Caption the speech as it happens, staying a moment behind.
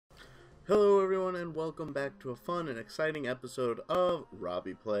Hello everyone and welcome back to a fun and exciting episode of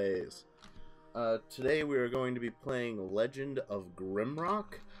Robbie Plays. Today we are going to be playing Legend of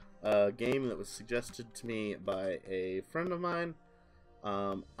Grimrock, a game that was suggested to me by a friend of mine.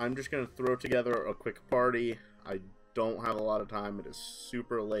 I'm just going to throw together a quick party. I don't have a lot of time, it is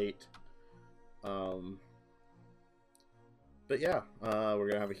super late. But yeah, we're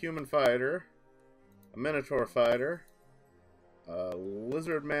going to have a human fighter, a minotaur fighter, a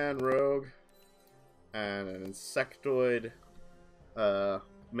lizard man rogue, and an insectoid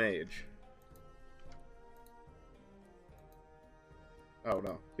mage. Oh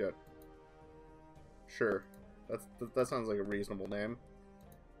no, good. Sure. That sounds like a reasonable name.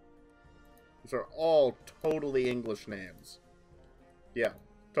 These are all totally English names. Yeah,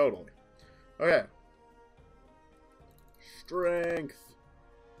 totally. Okay. Strength.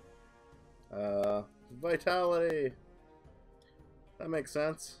 Vitality. That makes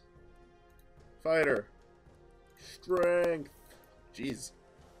sense. Fighter. Strength. Jeez.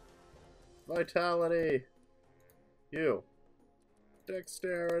 Vitality. You.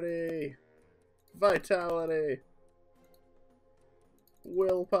 Dexterity. Vitality.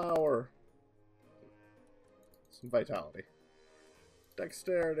 Willpower. Some vitality.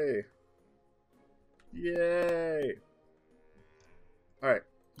 Dexterity. Yay. Alright.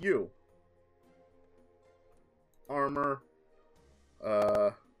 You. Armor.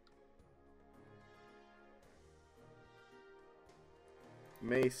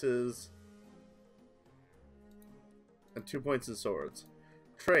 Maces, and 2 points in swords.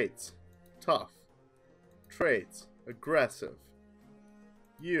 Traits: tough. Traits: aggressive.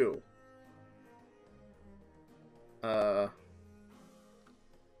 You.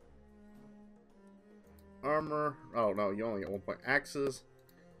 Armor. Oh no, you only get 1 point. Axes,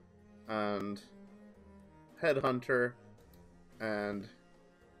 and headhunter, and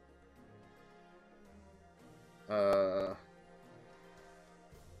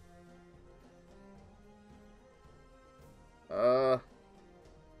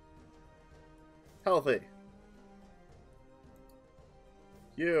healthy.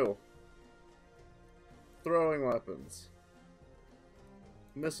 You. Throwing weapons.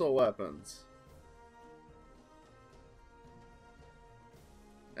 Missile weapons.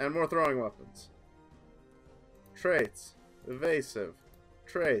 And more throwing weapons. Traits. Evasive.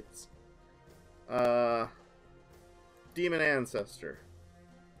 Traits. Demon Ancestor.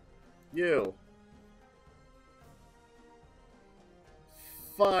 You.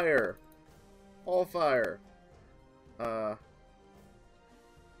 Fire. All fire.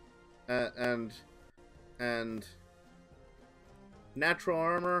 And natural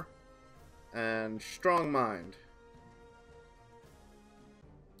armor and strong mind.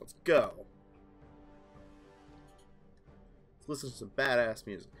 Let's go. Let's listen to some badass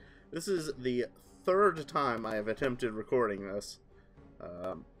music. This is the third time I have attempted recording this.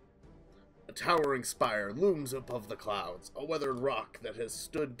 A towering spire looms above the clouds, a weathered rock that has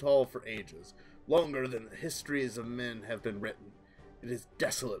stood tall for ages, longer than the histories of men have been written. It is a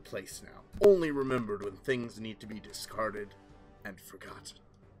desolate place now, only remembered when things need to be discarded and forgotten.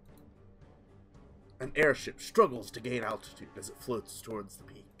 An airship struggles to gain altitude as it floats towards the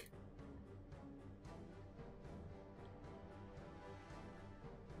peak.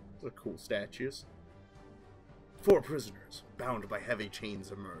 Those are cool statues. 4 prisoners, bound by heavy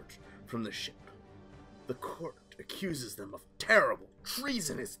chains, emerge from the ship. The court accuses them of terrible,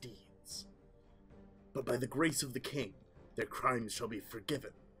 treasonous deeds. But by the grace of the king, their crimes shall be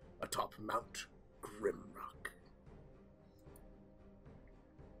forgiven atop Mount Grimrock.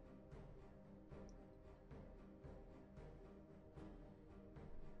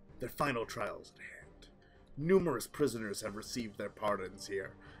 Their final trials at hand. Numerous prisoners have received their pardons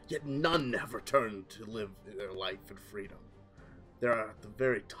here, yet none have returned to live their life in freedom. They are at the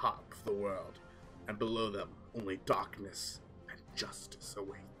very top of the world, and below them only darkness and justice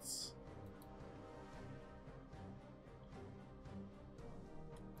awaits.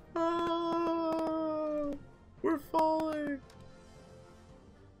 Ah, we're falling!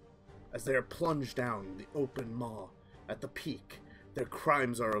 As they are plunged down the open maw at the peak, their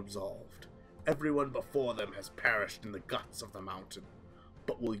crimes are absolved. Everyone before them has perished in the guts of the mountain.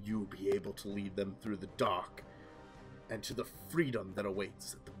 But will you be able to lead them through the dark and to the freedom that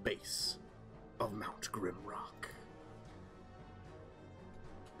awaits at the base of Mount Grimrock?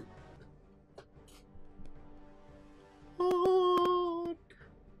 Oh,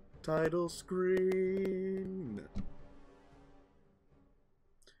 title screen.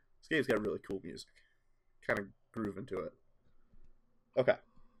 This game's got really cool music. Kind of groove into it. Okay.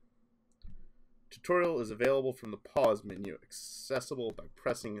 Tutorial is available from the pause menu, accessible by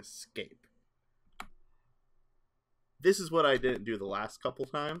pressing escape. This is what I didn't do the last couple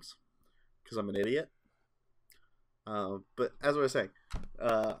times, because I'm an idiot. But as I was saying,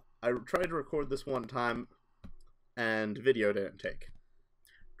 I tried to record this one time, and video didn't take.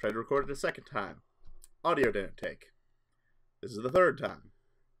 Tried to record it a second time. Audio didn't take. This is the third time.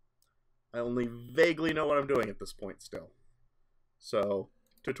 I only vaguely know what I'm doing at this point still. So,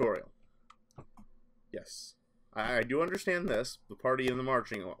 tutorial. Yes. I do understand this, the party in the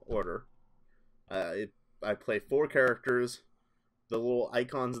marching order. I play 4 characters. The little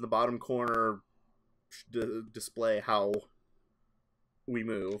icons in the bottom corner display how we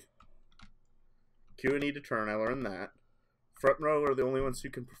move. Q and E to turn, I learned that. Front row are the only ones who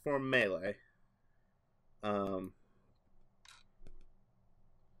can perform melee.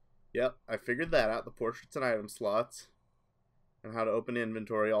 Yep, I figured that out. The portraits and item slots. And how to open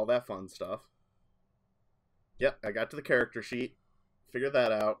inventory, all that fun stuff. Yep, I got to the character sheet. Figured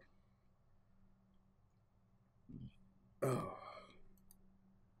that out. Oh.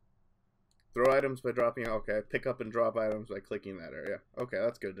 Throw items by dropping... Okay, pick up and drop items by clicking that area. Okay,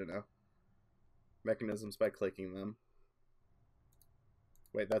 that's good to know. Mechanisms by clicking them.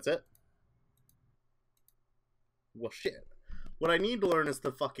 Wait, that's it? Well, shit. What I need to learn is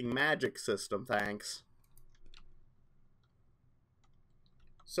the fucking magic system, thanks.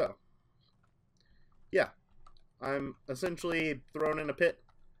 So. Yeah. I'm essentially thrown in a pit.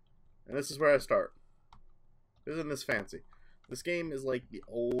 And this is where I start. Isn't this fancy? This game is like the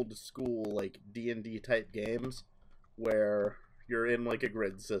old school, like, D&D type games. Where you're in, like, a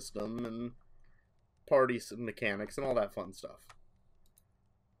grid system and party mechanics and all that fun stuff.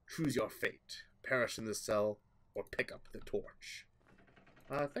 Choose your fate. Perish in this cell or pick up the torch.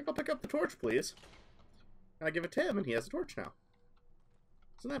 I think I'll pick up the torch, please. And I give it to him, and he has a torch now.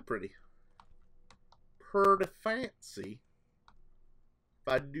 Isn't that pretty? Pretty fancy, if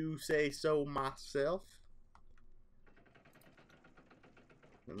I do say so myself.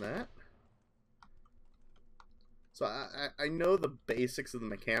 And that. So I know the basics of the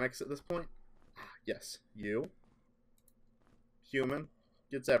mechanics at this point. Yes, you. Human.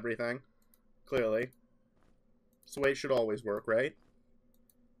 Gets everything. Clearly. It's the way it should always work, right?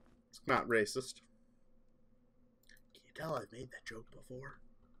 It's not racist. Can you tell I've made that joke before?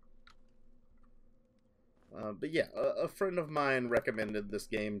 But yeah, a friend of mine recommended this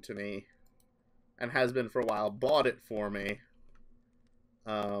game to me. And has been for a while. Bought it for me.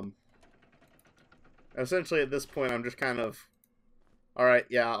 Essentially at this point I'm just kind of... Alright,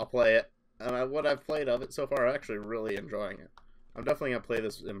 yeah, I'll play it. And what I've played of it so far, I'm actually really enjoying it. I'm definitely going to play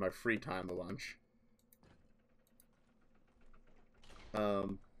this in my free time a bunch.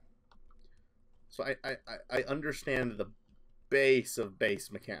 So I understand the base of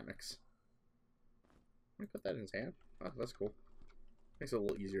base mechanics. Let me put that in his hand. Oh, that's cool. Makes it a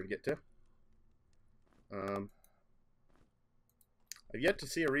little easier to get to. I've yet to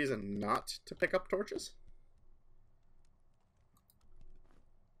see a reason not to pick up torches.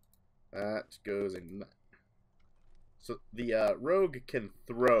 That goes in that. So the rogue can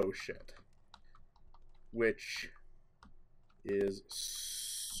throw shit, which is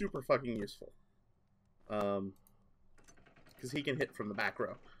super fucking useful. Because he can hit from the back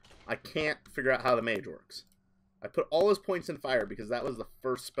row. I can't figure out how the mage works. I put all his points in fire because that was the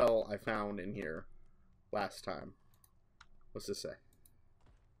first spell I found in here last time. What's this say?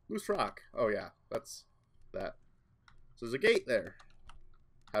 Loose rock. Oh yeah, that's that. So there's a gate there.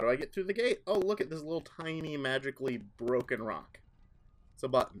 How do I get through the gate? Oh, look at this little tiny magically broken rock. It's a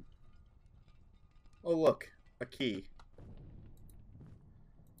button. Oh look, a key.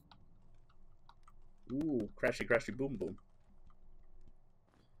 Ooh, crashy crashy boom boom.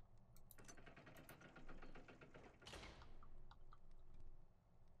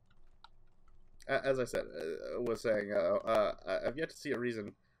 As I said, was saying, I've yet to see a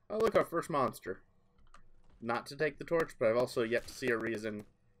reason. Oh, look, our first monster. Not to take the torch, but I've also yet to see a reason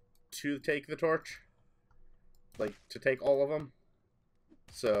to take the torch. Like, to take all of them.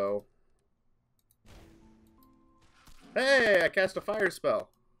 So. Hey, I cast a fire spell.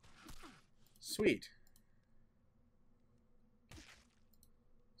 Sweet.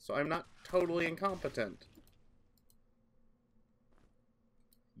 So I'm not totally incompetent.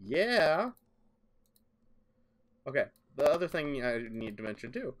 Yeah. Okay, the other thing I need to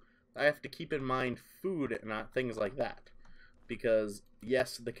mention too, I have to keep in mind food and not things like that. Because,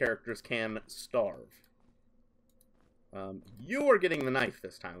 yes, the characters can starve. You are getting the knife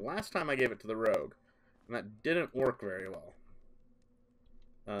this time. Last time I gave it to the rogue, and that didn't work very well.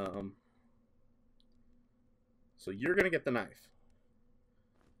 So you're going to get the knife.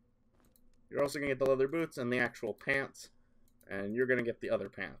 You're also going to get the leather boots and the actual pants. And you're going to get the other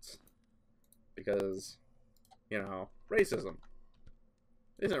pants. Because, you know, racism.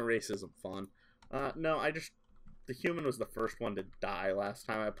 Isn't racism fun? No, the human was the first one to die last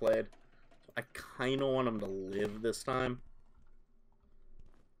time I played. So I kind of want him to live this time.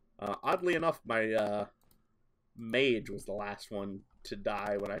 Oddly enough, my mage was the last one to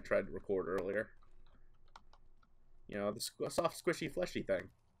die when I tried to record earlier. You know, the soft, squishy, fleshy thing.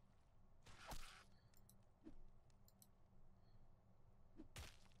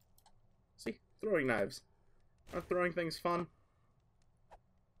 See? Throwing knives. Aren't throwing things fun?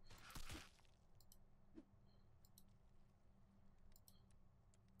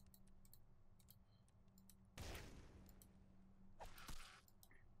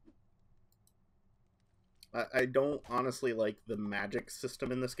 I don't honestly like the magic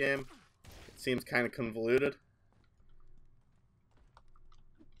system in this game. It seems kind of convoluted.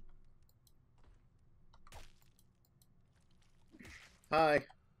 Hi.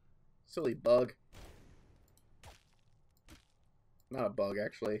 Silly bug. Not a bug,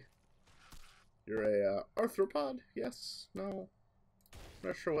 actually. You're a arthropod? Yes? No? I'm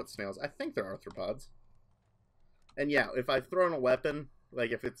not sure what snails. I think they're arthropods. And yeah, if I throw in a weapon,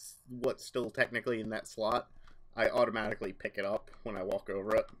 like if it's what's still technically in that slot, I automatically pick it up when I walk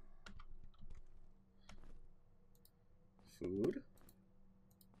over it. Food.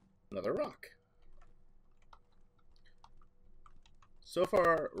 Another rock. So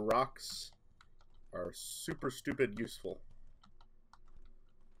far, rocks are super stupid useful.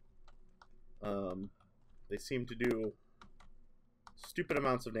 They seem to do stupid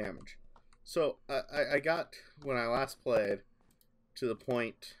amounts of damage. So, I got, when I last played, to the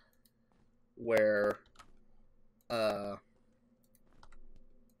point where,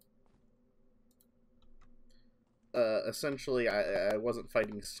 essentially, I wasn't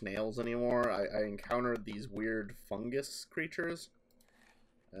fighting snails anymore. I encountered these weird fungus creatures.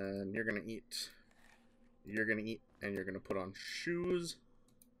 And you're gonna eat, and you're gonna put on shoes.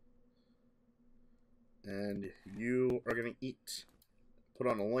 And you are gonna eat, put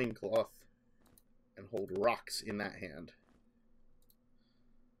on a loincloth, and hold rocks in that hand.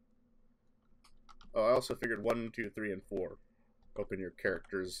 Oh, I also figured 1, 2, 3, and 4. Open your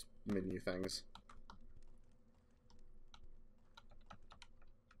character's menu things.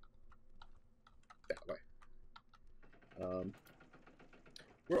 That way.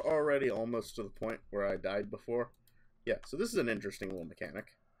 We're already almost to the point where I died before. Yeah, so this is an interesting little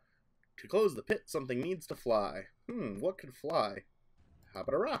mechanic. To close the pit, something needs to fly. What could fly? How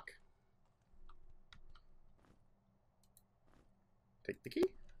about a rock? Take the key.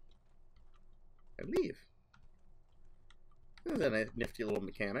 And leave. This is a nifty little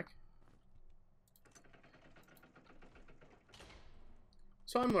mechanic.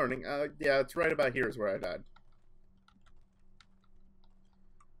 So I'm learning. Yeah, it's right about here is where I died.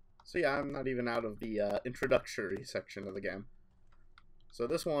 So yeah, I'm not even out of the introductory section of the game. So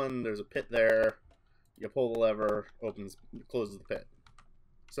this one, there's a pit there. You pull the lever, closes the pit.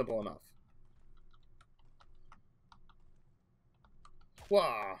 Simple enough.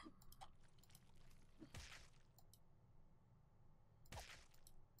 Wah!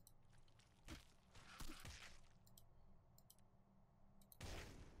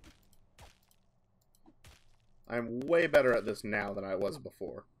 I'm way better at this now than I was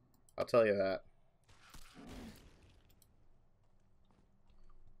before. I'll tell you that.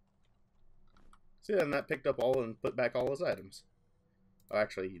 See, then that picked up all and put back all his items. Oh,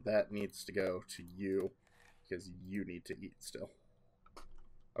 actually, that needs to go to you, because you need to eat still.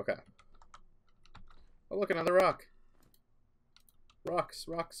 Okay. Oh, look, another rock. Rocks,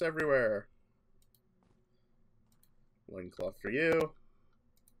 rocks everywhere. Loincloth for you.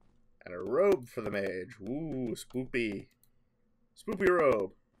 And a robe for the mage. Ooh, spoopy. Spoopy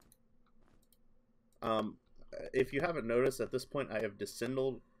robe. If you haven't noticed, at this point I have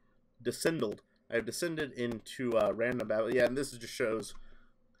descended. I have descended into random battle. Yeah, and this just shows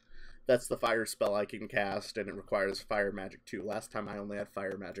that's the fire spell I can cast, and it requires fire magic 2. Last time I only had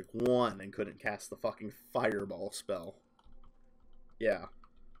fire magic 1 and couldn't cast the fucking fireball spell. Yeah,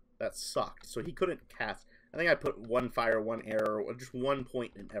 that sucked. So he couldn't cast. I think I put 1 fire, 1 air, just 1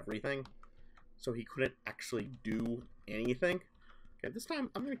 point in everything. So he couldn't actually do anything. Okay, this time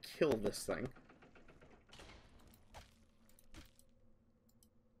I'm going to kill this thing.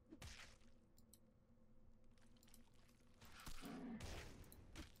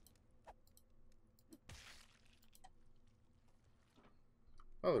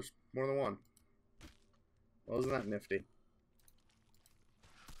 Oh, there's more than one. Well, isn't that nifty?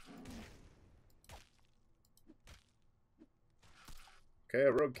 Okay,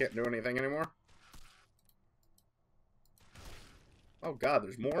 a rogue can't do anything anymore. Oh god,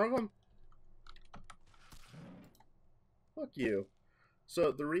 there's more of them? Fuck you.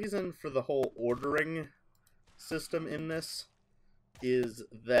 So the reason for the whole ordering system in this is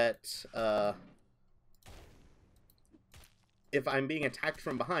that if I'm being attacked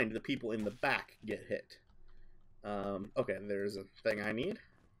from behind, the people in the back get hit. Okay, there's a thing I need.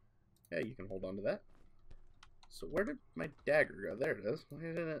 Yeah, you can hold on to that. So where did my dagger go? There it is. Why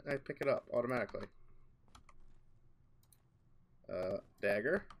didn't I pick it up automatically?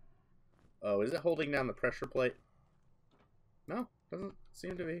 Dagger. Oh, is it holding down the pressure plate? No, doesn't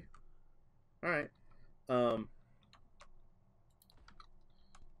seem to be. Alright.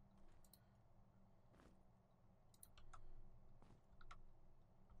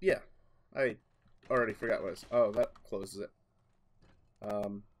 Yeah. I already forgot what it was. Oh, that closes it.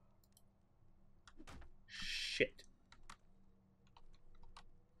 Shit.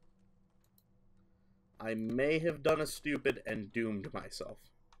 I may have done a stupid and doomed myself.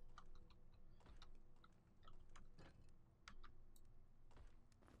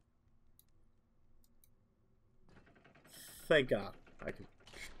 Thank God. I can...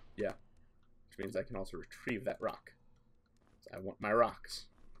 Yeah. Which means I can also retrieve that rock. So I want my rocks.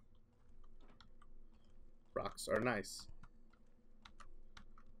 Rocks are nice.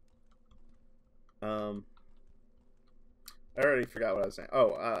 I already forgot what I was saying.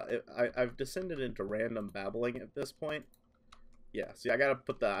 Oh, I've descended into random babbling at this point. Yeah, see, I gotta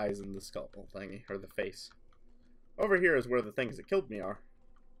put the eyes in the skull thingy, or the face. Over here is where the things that killed me are.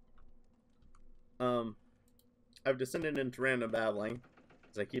 I've descended into random babbling,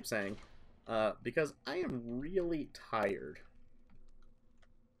 as I keep saying, because I am really tired.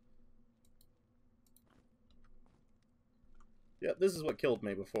 Yeah, this is what killed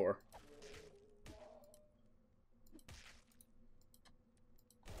me before.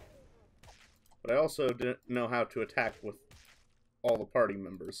 But I also didn't know how to attack with all the party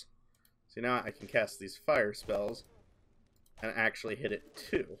members. See, now I can cast these fire spells and actually hit it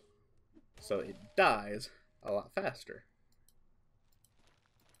too. So it dies a lot faster.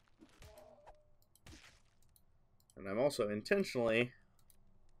 And I'm also intentionally...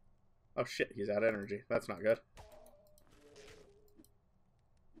 Oh shit, he's out of energy. That's not good.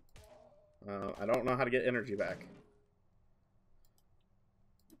 I don't know how to get energy back.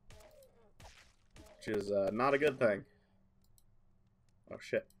 Which is not a good thing. Oh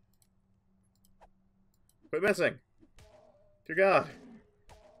shit. Quit missing! Dear God!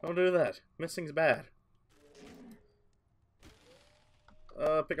 Don't do that. Missing's bad.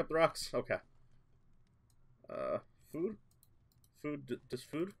 Pick up the rocks. Okay. Food? Food? Just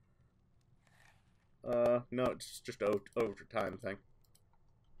food? No, it's just overtime thing.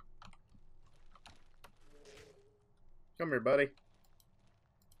 Come here, buddy.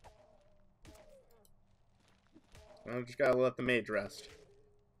 I just gotta let the mage rest.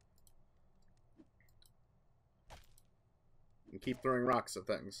 And keep throwing rocks at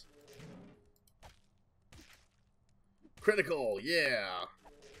things. Critical, yeah!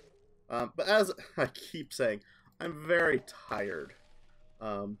 But as I keep saying, I'm very tired.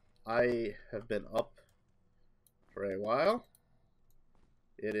 I have been up for a while.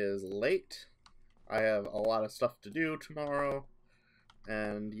 It is late. I have a lot of stuff to do tomorrow.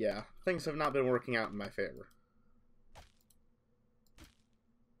 And yeah, things have not been working out in my favor.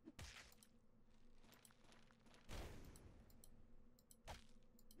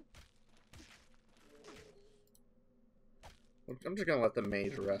 I'm just gonna let the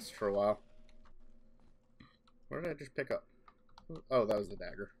mage rest for a while. Where did I just pick up? Oh, that was the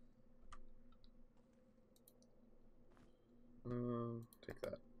dagger. Take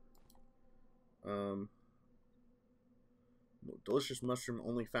that. Delicious mushroom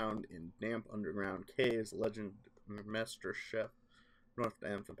only found in damp underground caves. Legend master chef North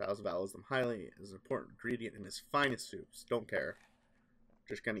Dam from Palace values them highly as an important ingredient in his finest soups. Don't care.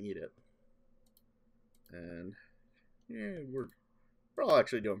 Just gonna eat it. And yeah, we're all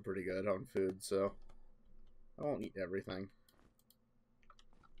actually doing pretty good on food, so I won't eat everything.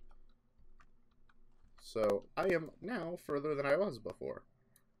 So I am now further than I was before.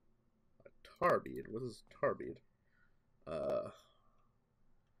 A tar bead. What is tar bead?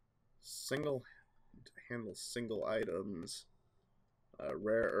 Handles single items.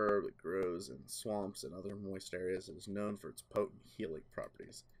 Rare herb that grows in swamps and other moist areas. It is known for its potent healing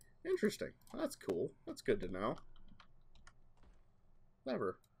properties. Interesting. That's cool. That's good to know.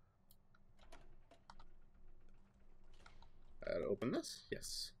 Clever. I'd open this.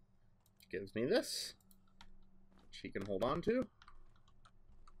 Yes. Which gives me this. She can hold on to.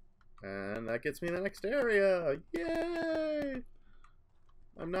 And that gets me in the next area. Yay!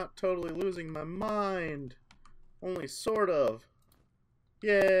 I'm not totally losing my mind. Only sort of.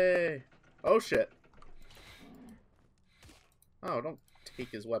 Yay! Oh shit. Oh, don't take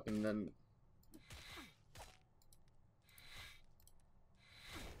his weapon then.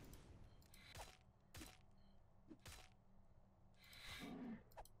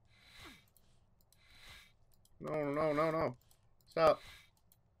 No, no, no, no. Stop.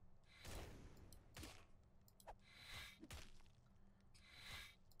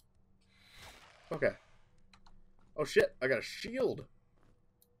 Okay. Oh shit, I got a shield.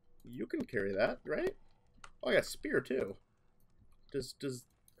 You can carry that, right? Oh, I got a spear too. Does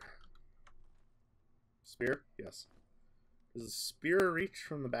spear? Yes. Does the spear reach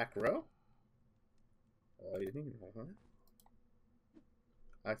from the back row? You didn't know that.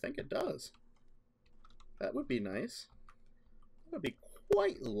 I think it does. That would be nice. That would be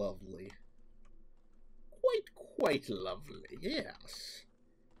quite lovely. Quite lovely, yes.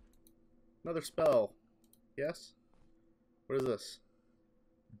 Another spell. Yes? What is this?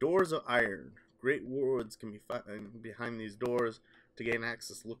 Doors of iron. Great wards can be found behind these doors. To gain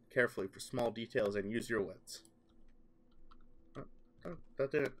access, look carefully for small details and use your wits.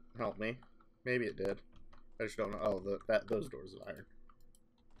 That didn't help me. Maybe it did. I just don't know. Oh, those doors of iron.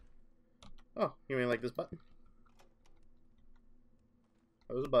 Oh, you mean like this button?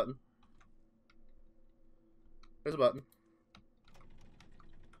 Oh, there's a button. There's a button.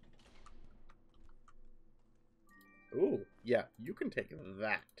 Ooh, yeah, you can take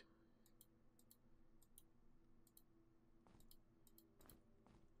that.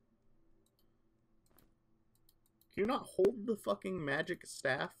 Can you not hold the fucking magic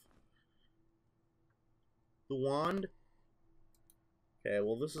staff? The wand? Okay,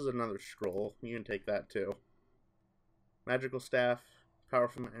 well this is another scroll. You can take that too. Magical staff,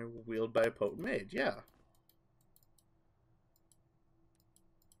 powerful and wielded by a potent mage. Yeah.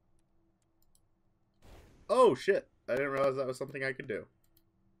 Oh shit! I didn't realize that was something I could do.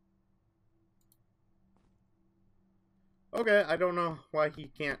 Okay, I don't know why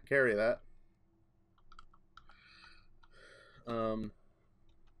he can't carry that.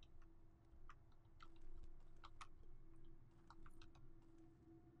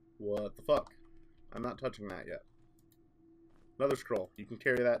 What the fuck? I'm not touching that yet. Another scroll. You can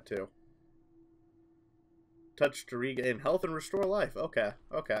carry that too. Touch to regain health and restore life. Okay,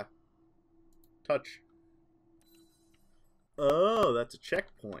 okay. Touch. Oh, that's a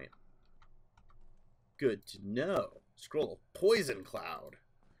checkpoint. Good to know. Scroll of Poison Cloud.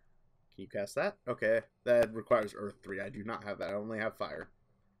 Can you cast that? Okay. That requires Earth 3. I do not have that. I only have Fire.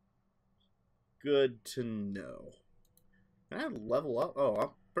 Good to know. Can I level up? Oh, I'm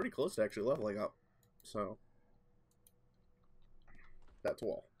pretty close to actually leveling up. So. That's a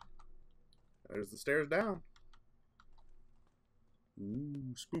wall. There's the stairs down.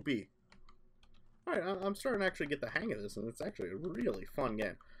 Ooh, spoopy. Alright, I'm starting to actually get the hang of this, and it's actually a really fun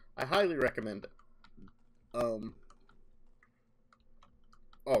game. I highly recommend it. Oh,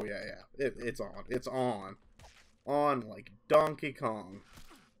 yeah, yeah. It's on. It's on. On like Donkey Kong.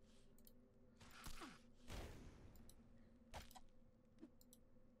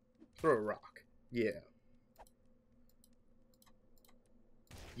 Throw a rock. Yeah.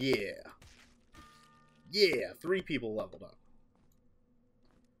 Yeah. Yeah, 3 people leveled up.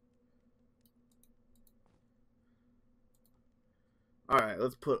 Alright,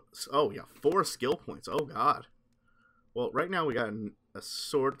 let's put... Oh, yeah, 4 skill points. Oh, God. Well, right now we got a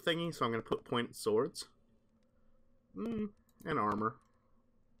sword thingy, so I'm going to put pointed swords. And armor.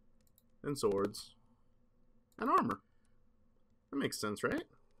 And swords. And armor. That makes sense, right?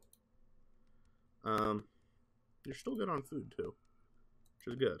 You're still good on food, too. Which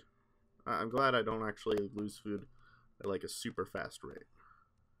is good. I'm glad I don't actually lose food at, like, a super fast rate.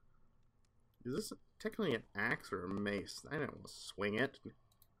 Is this technically an axe or a mace? I don't want to swing it.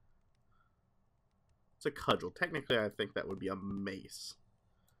 It's a cudgel. Technically, I think that would be a mace.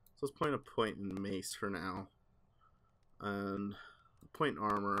 So let's point a point in mace for now. And point in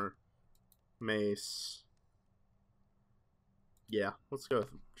armor, mace. Yeah, let's go with,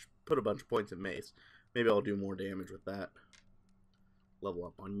 put a bunch of points in mace. Maybe I'll do more damage with that. Level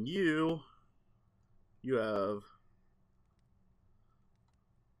up on you. You have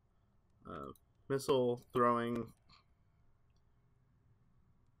missile throwing.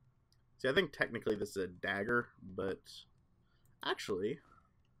 See, I think technically this is a dagger, but actually,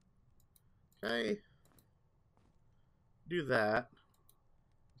 okay, do that.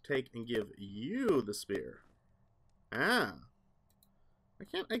 Take and give you the spear. Ah, why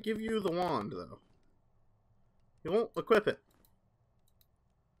can't I give you the wand though? You won't equip it.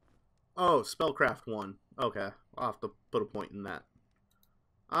 Oh, spellcraft 1. Okay, I'll have to put a point in that.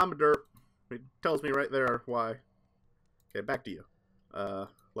 I'm a derp. It tells me right there why. Okay, back to you.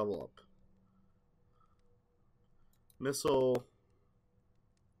 Level up. Missile.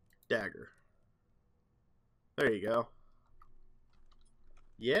 Dagger. There you go.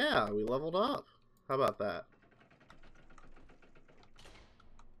 Yeah, we leveled up. How about that?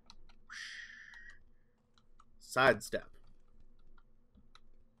 Sidestep.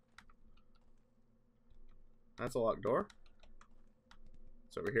 That's a locked door.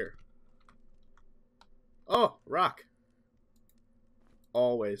 It's over here. Oh, rock.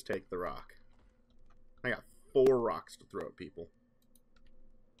 Always take the rock. I got 4 rocks to throw at people.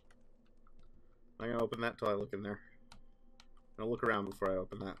 I'm gonna open that till I look in there. I'll look around before I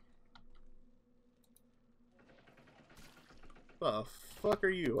open that. The fuck are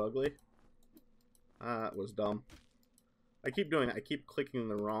you, ugly? That was dumb. I keep doing it. I keep clicking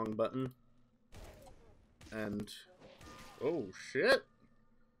the wrong button. And... oh, shit.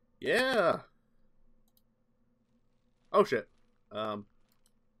 Yeah. Oh, shit. Oh,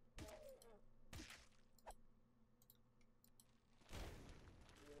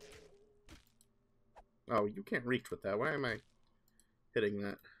 you can't reach with that. Why am I hitting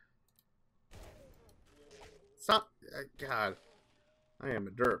that? Stop. God. I am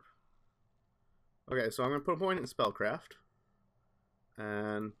a derp. Okay, so I'm going to put a point in spellcraft.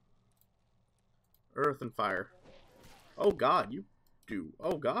 And... earth and fire. Oh god, you do.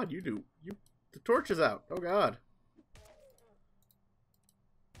 Oh god, you do. You. The torch is out. Oh god.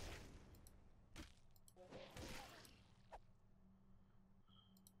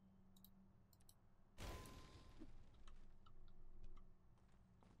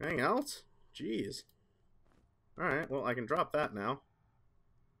 Anything else? Jeez. Alright, well, I can drop that now.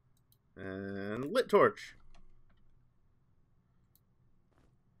 And lit torch.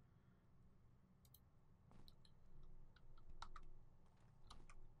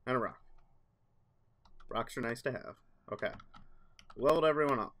 And a rock. Rocks are nice to have. Okay. Leveled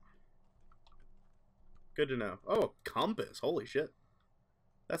everyone up. Good to know. Oh, a compass. Holy shit.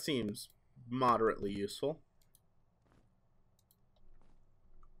 That seems moderately useful.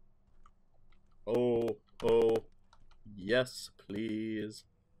 Oh, yes, please.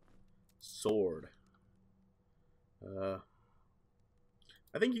 Sword. I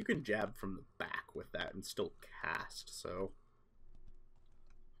think you can jab from the back with that and still cast, so...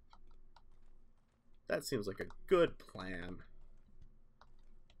 that seems like a good plan.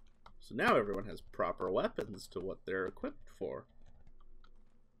 So now everyone has proper weapons to what they're equipped for.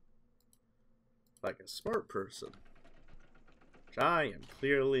 Like a smart person. Which I am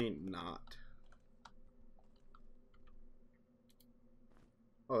clearly not.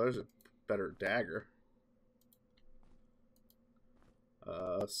 Oh, there's a better dagger.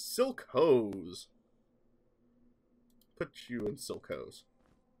 Silk hose. Put you in silk hose.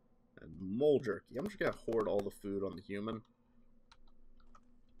 And mole jerky. I'm just gonna hoard all the food on the human.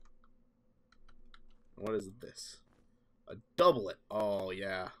 What is this? A doublet. Oh,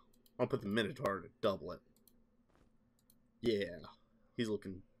 yeah. I'll put the Minotaur in a doublet. Yeah. He's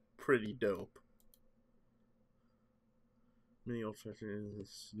looking pretty dope. Many old fashioned.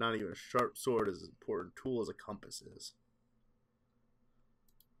 Not even a sharp sword is as important tool as a compass is.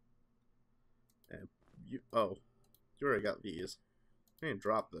 And you. Oh. You already got these. I didn't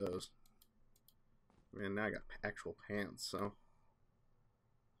drop those. Man, now I got actual pants, so.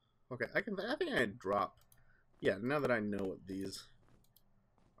 Okay, I think I can drop. Yeah, now that I know what these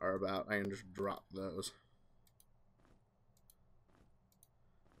are about, I can just drop those.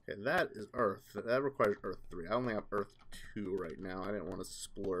 Okay, that is Earth. That requires Earth 3. I only have Earth 2 right now. I didn't want to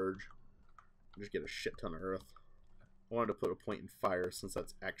splurge. Just get a shit ton of Earth. I wanted to put a point in fire since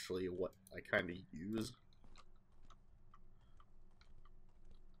that's actually what I kind of use.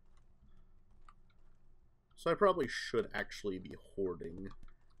 So I probably should actually be hoarding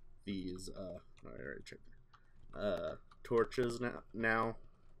these, I already checked torches now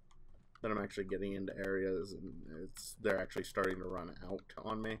that I'm actually getting into areas and they're actually starting to run out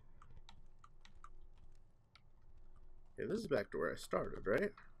on me. Okay, this is back to where I started,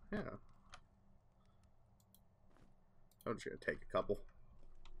 right? Yeah. I'm just gonna take a couple.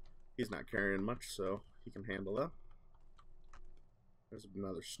 He's not carrying much, so he can handle that. There's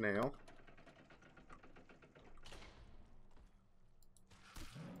another snail.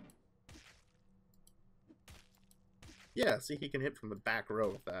 Yeah, see, he can hit from the back row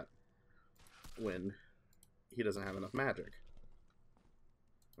with that when he doesn't have enough magic.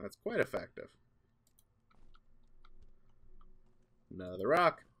 That's quite effective. Another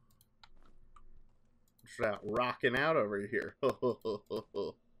rock. Just out rocking out over here.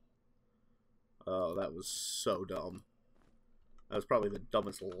 Oh, that was so dumb. That was probably the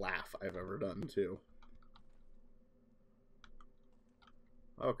dumbest laugh I've ever done, too.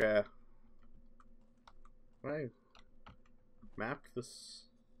 Okay. I mapped this...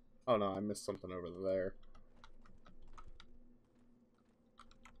 Oh no, I missed something over there.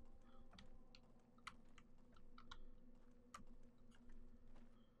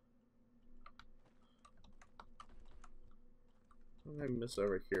 What did I miss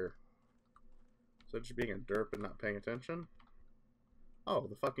over here? Is that just being a derp and not paying attention? Oh,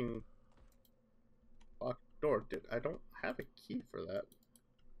 the fucking locked door. I don't have a key for that.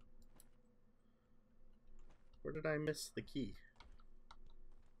 Where did I miss the key?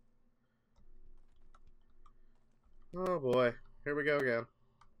 Oh boy, here we go again.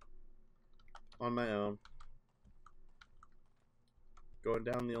 On my own. Going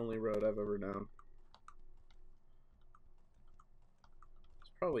down the only road I've ever known. It's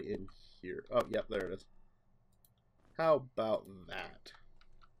probably in here. Oh, yep, there it is. How about that?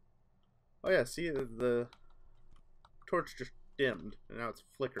 Oh yeah, see, the torch just dimmed, and now it's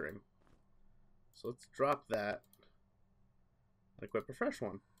flickering. So let's drop that and equip a fresh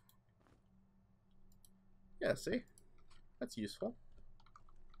one. Yeah, see? That's useful.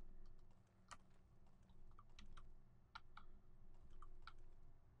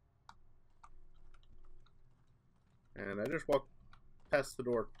 And I just walked past the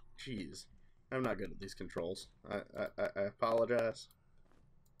door. Jeez. I'm not good at these controls. I apologize.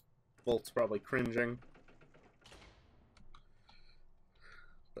 Bolt's probably cringing.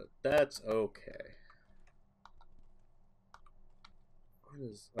 But that's okay. What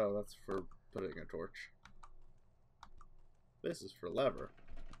is... Oh, that's for putting a torch. This is for lever.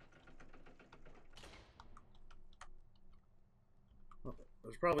 Oh,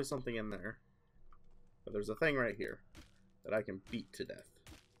 there's probably something in there. But there's a thing right here that I can beat to death.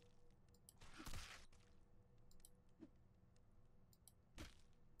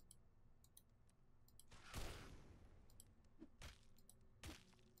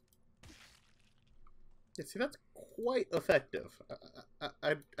 Yeah, see, that's quite effective.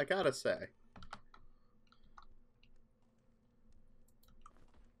 I gotta say.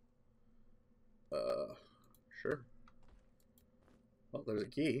 Sure. Well, there's a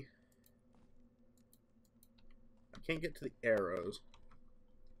key. I can't get to the arrows.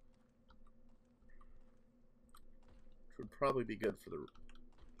 Which would probably be good for the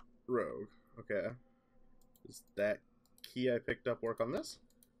rogue. Okay. Does that key I picked up work on this?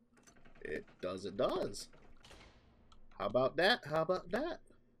 It does, it does. How about that? How about that?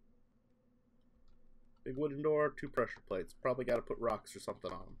 Big wooden door, 2 pressure plates. Probably got to put rocks or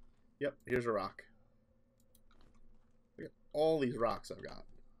something on them. Yep, here's a rock. Look at all these rocks I've got.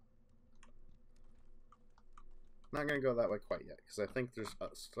 Not going to go that way quite yet, because I think there's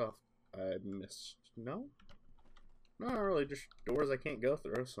stuff I missed. No? Not really, just doors I can't go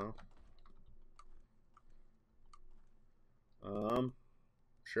through, so.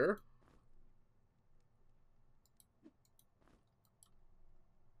 Sure.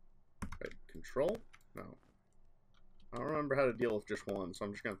 Right, control? No. I don't remember how to deal with just one, so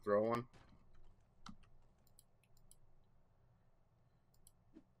I'm just going to throw one.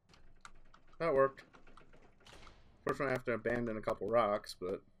 That worked. Fortunately, I have to abandon a couple rocks,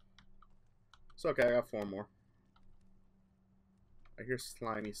 but it's okay, I got 4 more. I hear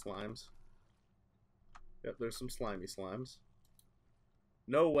slimy slimes. Yep, there's some slimy slimes.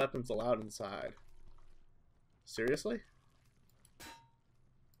 No weapons allowed inside. Seriously?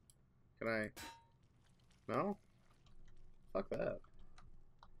 Can I... No? Fuck that.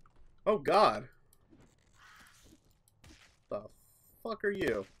 Oh god! The fuck are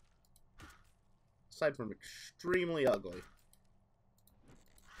you? Aside from extremely ugly.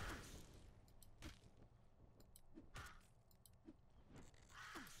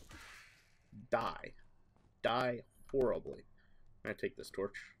 Die. Die horribly. I'm gonna take this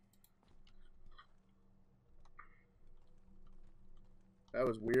torch. That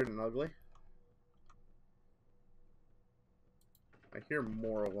was weird and ugly. I hear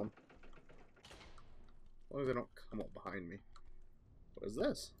more of them. As long as they don't come up behind me. What is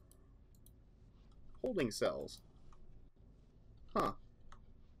this? Holding cells. Huh.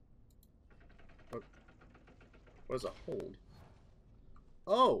 What is a hold?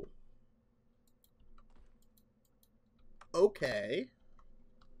 Oh! Okay.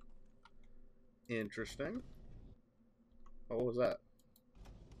 Interesting. Oh, what was that?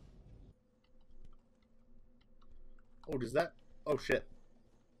 Oh, does that... Oh, shit.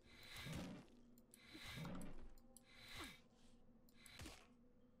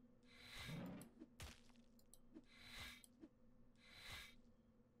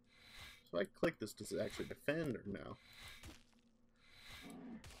 So I click this, does it actually defend or no?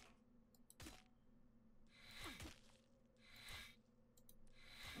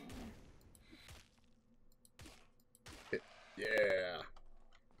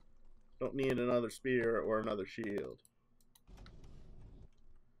 Don't need another spear or another shield.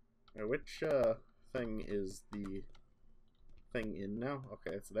 Now, which thing is the thing in now?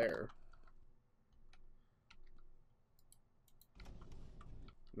 Okay, it's there.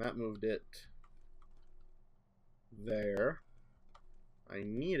 And that moved it there. I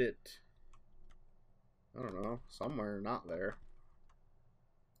need it, I don't know, somewhere not there.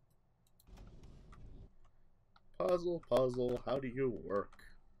 Puzzle, puzzle, how do you work?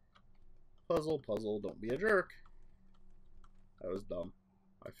 Puzzle, puzzle, don't be a jerk. That was dumb.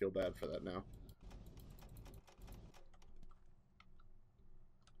 I feel bad for that now.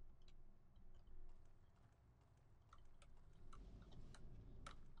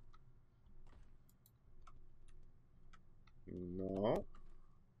 No.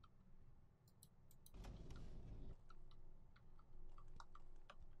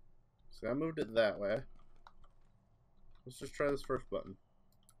 So I moved it that way. Let's just try this first button.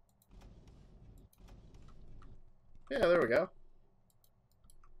 Yeah, there we go.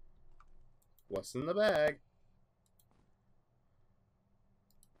 What's in the bag?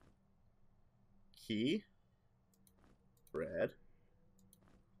 Key. Bread.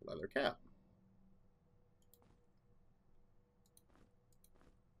 Leather cap.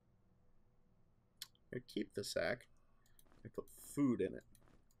 I keep the sack. I put food in it.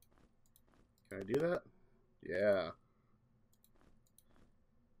 Can I do that? Yeah.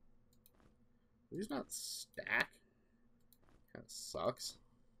 These not stack. Kind of sucks.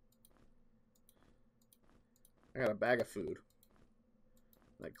 I got a bag of food.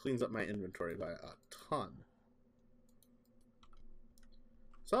 That cleans up my inventory by a ton.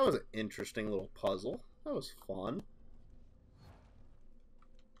 So that was an interesting little puzzle. That was fun.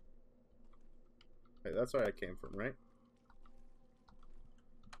 Hey, that's where I came from, right?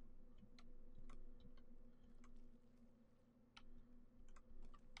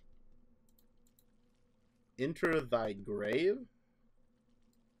 Enter thy grave?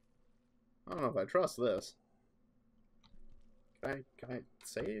 I don't know if I trust this. Can I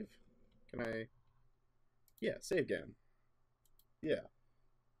save? Can I? Yeah, save game. Yeah.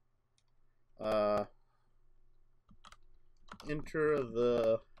 Enter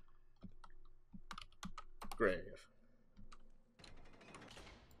the grave.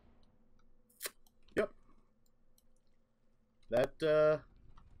 Yep. That,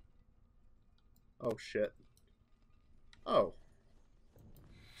 oh, shit. Oh.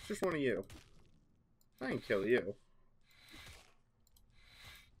 It's just one of you. I can kill you.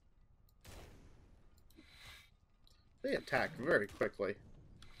 They attack very quickly.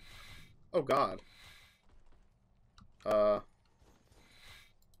 Oh, God.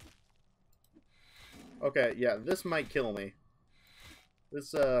 Okay, yeah, this might kill me.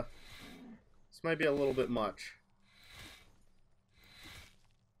 This might be a little bit much.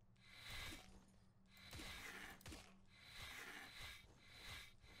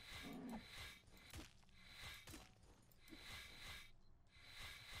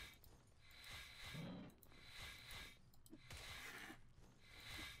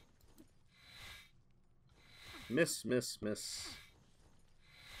 Miss, miss, miss.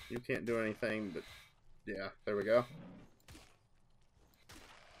 You can't do anything, but yeah, there we go.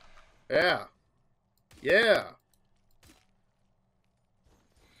 Yeah. Yeah.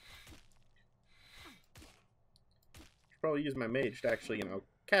 Should probably use my mage to actually, you know,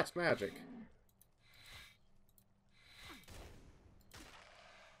 cast magic.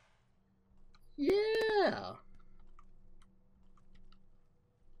 Yeah.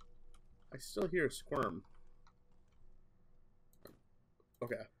 I still hear a squirm.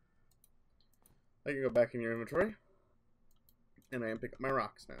 Okay. I can go back in your inventory. And I can pick up my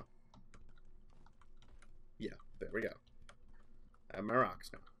rocks now. Yeah, there we go. I have my rocks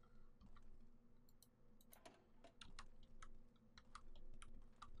now.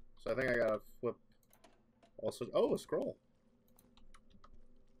 So I think I gotta flip also. Oh, a scroll.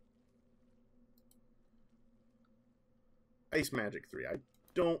 Ice Magic 3. I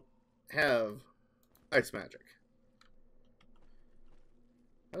don't have Ice Magic.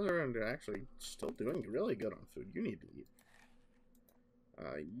 How's everyone doing? Actually, still doing really good on food. You need to eat.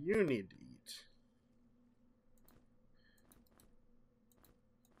 You need to eat.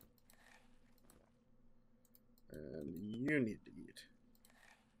 And you need to eat.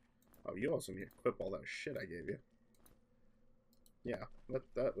 Oh, you also need to equip all that shit I gave you. Yeah,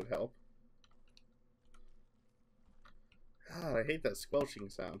 that would help. God, I hate that squelching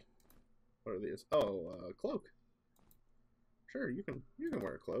sound. What are these? Oh, cloak. Sure, you can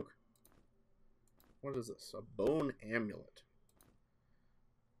wear a cloak. What is this? A bone amulet.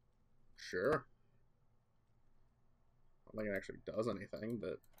 Sure. I don't think it actually does anything,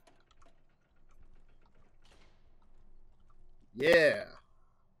 but Yeah.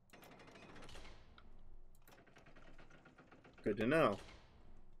 Good to know.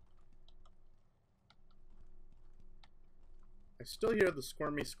 I still hear the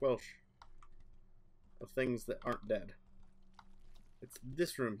squirmy squelch of things that aren't dead. It's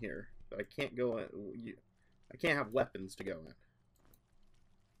this room here that I can't go in. I can't have weapons to go in.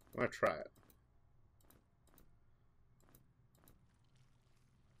 I'm gonna try it.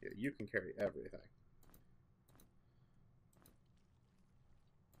 Yeah, you can carry everything.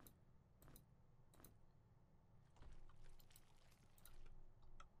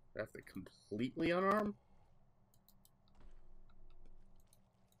 I have to completely unarm?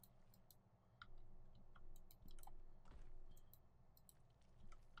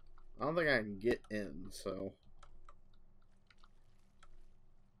 I don't think I can get in, so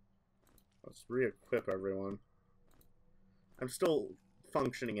let's re-equip everyone. I'm still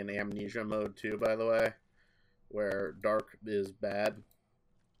functioning in amnesia mode too, by the way, where dark is bad.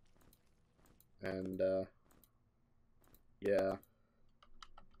 And, yeah.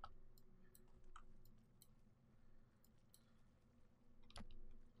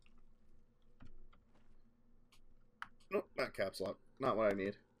 Nope, not caps lock. Not what I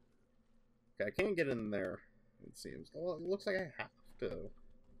need. Okay, I can't get in there, it seems. Well, it looks like I have to.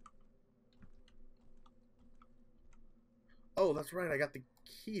 Oh, that's right, I got the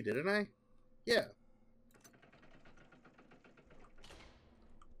key, didn't I? Yeah.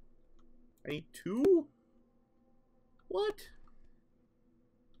 I need 2? What?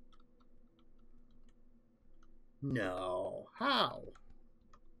 No. How?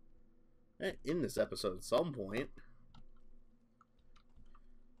 In this episode at some point.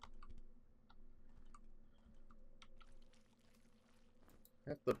 I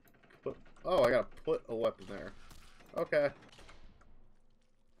have to put... Oh, I gotta put a weapon there. Okay.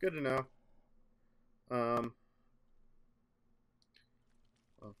 Good to know. Oh,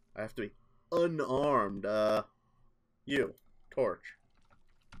 I have to be unarmed. You. Torch.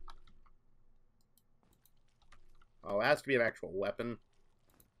 Oh, it has to be an actual weapon.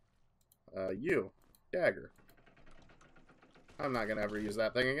 You. Dagger. I'm not gonna ever use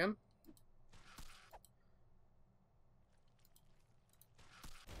that thing again.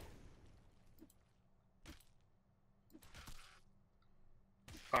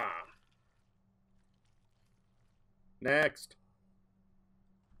 Ha. Next.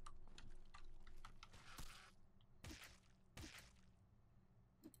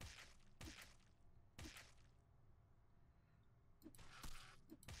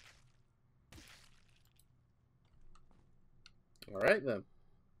 Alright then.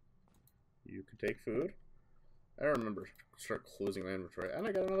 You can take food. I remember start closing my inventory. And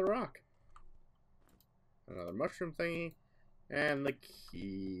I got another rock. Another mushroom thingy. And the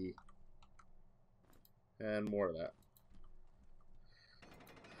key. And more of that.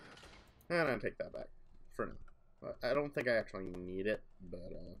 And I take that back. For now. I don't think I actually need it,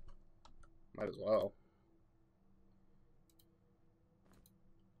 but might as well.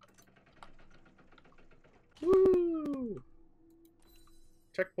 Woo!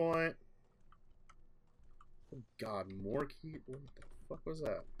 Checkpoint. Oh god, more key? What the fuck was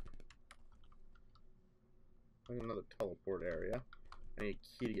that? Like another teleport area. I need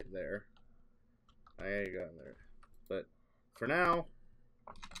a key to get there. I gotta go in there. But for now,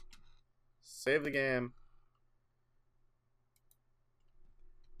 save the game.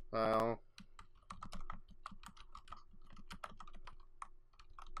 Well,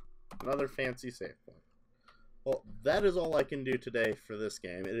 another fancy save point. Well, that is all I can do today for this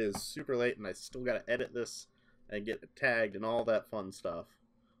game. It is super late, and I still gotta edit this and get it tagged and all that fun stuff.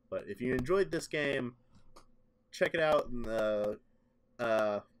 But if you enjoyed this game, check it out and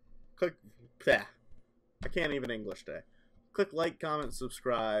click. Bleh, I can't even English today. Click like, comment,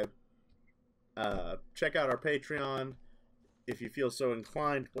 subscribe. Check out our Patreon if you feel so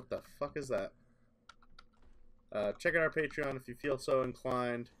inclined. What the fuck is that? Check out our Patreon if you feel so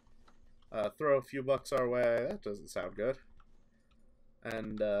inclined. Throw a few bucks our way. That doesn't sound good.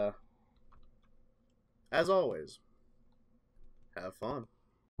 And as always, have fun.